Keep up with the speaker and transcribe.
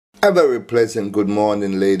A very pleasant good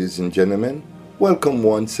morning, ladies and gentlemen. Welcome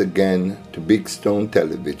once again to Big Stone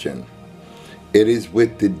Television. It is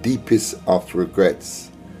with the deepest of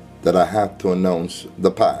regrets that I have to announce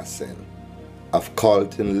the passing of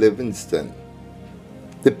Carlton Livingston,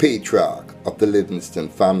 the patriarch of the Livingston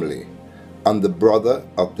family and the brother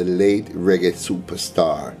of the late reggae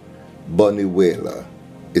superstar Bunny Wailer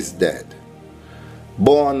is dead.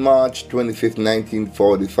 Born March 25,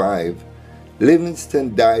 1945,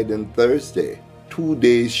 Livingston died on Thursday, 2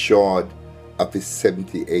 days short of his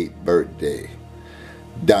 78th birthday.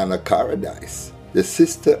 Donna Paradise, the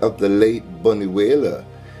sister of the late Bunny Wailer,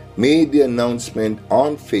 made the announcement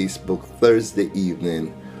on Facebook Thursday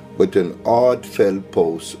evening with an heartfelt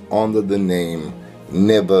post under the name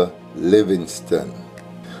Never Livingston.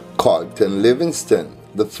 Carlton Livingston,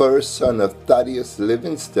 the first son of Thaddeus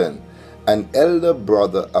Livingston, an elder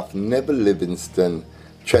brother of Never Livingston,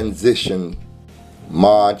 transitioned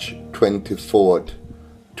March 24th,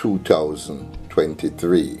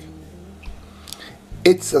 2023.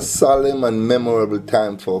 It's a solemn and memorable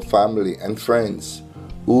time for family and friends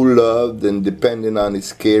who loved and depended on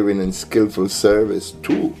his caring and skillful service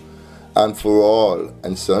to and for all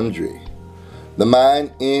and sundry. The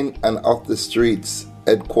man in and off the streets,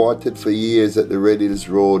 headquartered for years at the Red Hills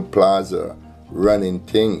Road Plaza, running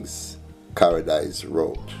things, Paradise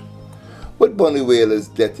wrote. With Bunny Wailer's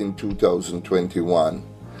death in 2021,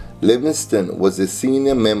 Livingston was a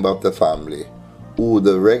senior member of the family who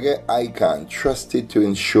the reggae icon trusted to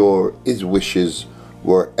ensure his wishes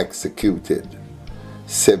were executed.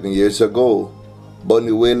 7 years ago,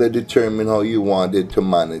 Bunny Wailer determined how he wanted to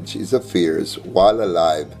manage his affairs while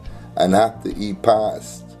alive and after he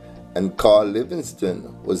passed, and Carl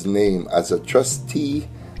Livingston was named as a trustee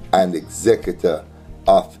and executor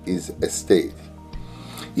of his estate.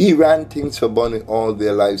 He ran things for Bunny all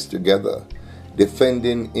their lives together,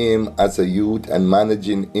 defending him as a youth and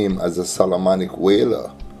managing him as a Solomonic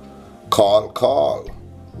whaler. Carl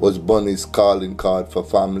was Bunny's calling card for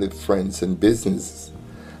family, friends, and business.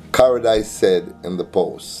 Paradise said in the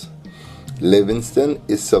post, Livingston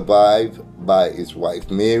is survived by his wife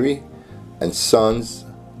Mary and sons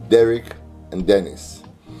Derek and Dennis.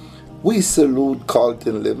 We salute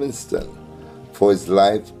Carlton Livingston for his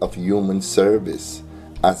life of human service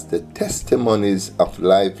as the testimonies of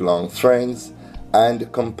lifelong friends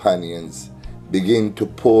and companions begin to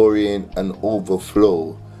pour in and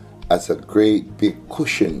overflow as a great big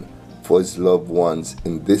cushion for his loved ones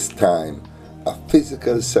in this time of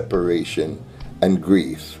physical separation and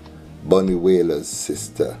grief, Bunny Wailer's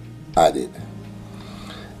sister added.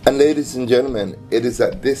 And ladies and gentlemen, it is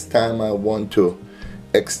at this time I want to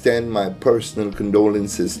extend my personal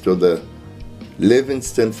condolences to the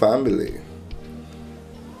Livingston family.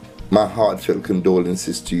 My heartfelt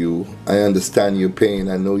condolences to you. I understand your pain.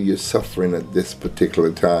 I know you're suffering at this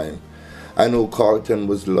particular time. I know Carlton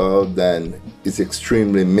was loved and is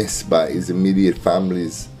extremely missed by his immediate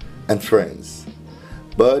families and friends.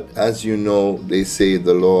 But as you know, they say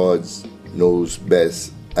the Lord knows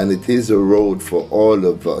best, and it is a road for all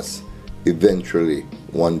of us eventually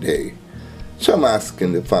one day. So I'm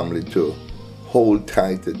asking the family to hold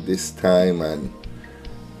tight at this time and,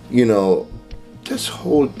 just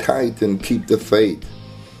hold tight and keep the faith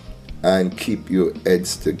and keep your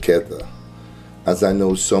heads together, as I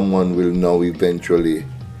know someone will now eventually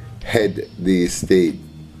head the estate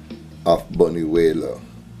of Bunny Wailer.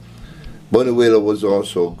 Bunny Wailer was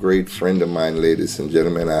also a great friend of mine, ladies and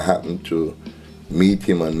gentlemen. I happened to meet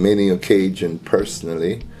him on many occasions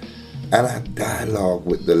personally, and I had dialogue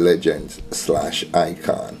with the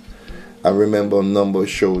legend/icon. I remember a number of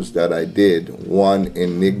shows that I did, one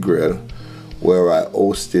in Negril, where I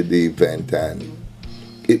hosted the event, and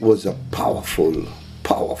it was a powerful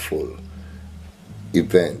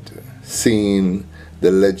event, seeing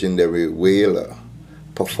the legendary Wailer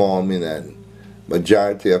performing, and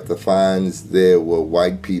majority of the fans there were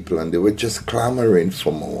white people, and they were just clamoring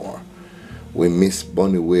for more. We miss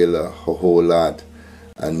Bunny Wailer a whole lot,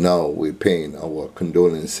 and now we're paying our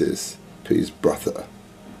condolences to his brother,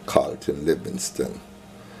 Carlton Livingston.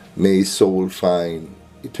 May his soul find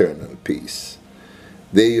eternal peace.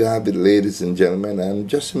 There you have it, ladies and gentlemen. I'm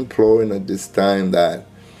just imploring at this time that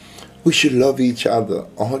we should love each other.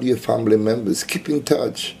 All your family members, keep in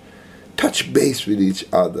touch. Touch base with each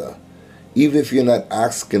other. Even if you're not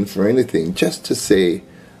asking for anything, just to say,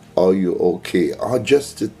 are you okay? Or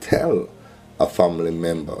just to tell a family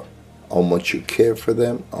member how much you care for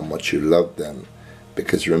them, how much you love them.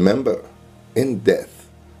 Because remember, in death,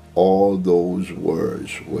 all those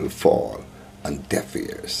words will fall on deaf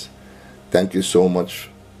ears. Thank you so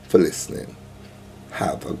much for listening.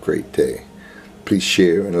 Have a great day. Please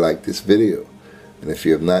share and like this video. And if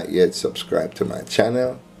you have not yet subscribed to my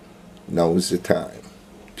channel, now is the time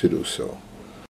to do so.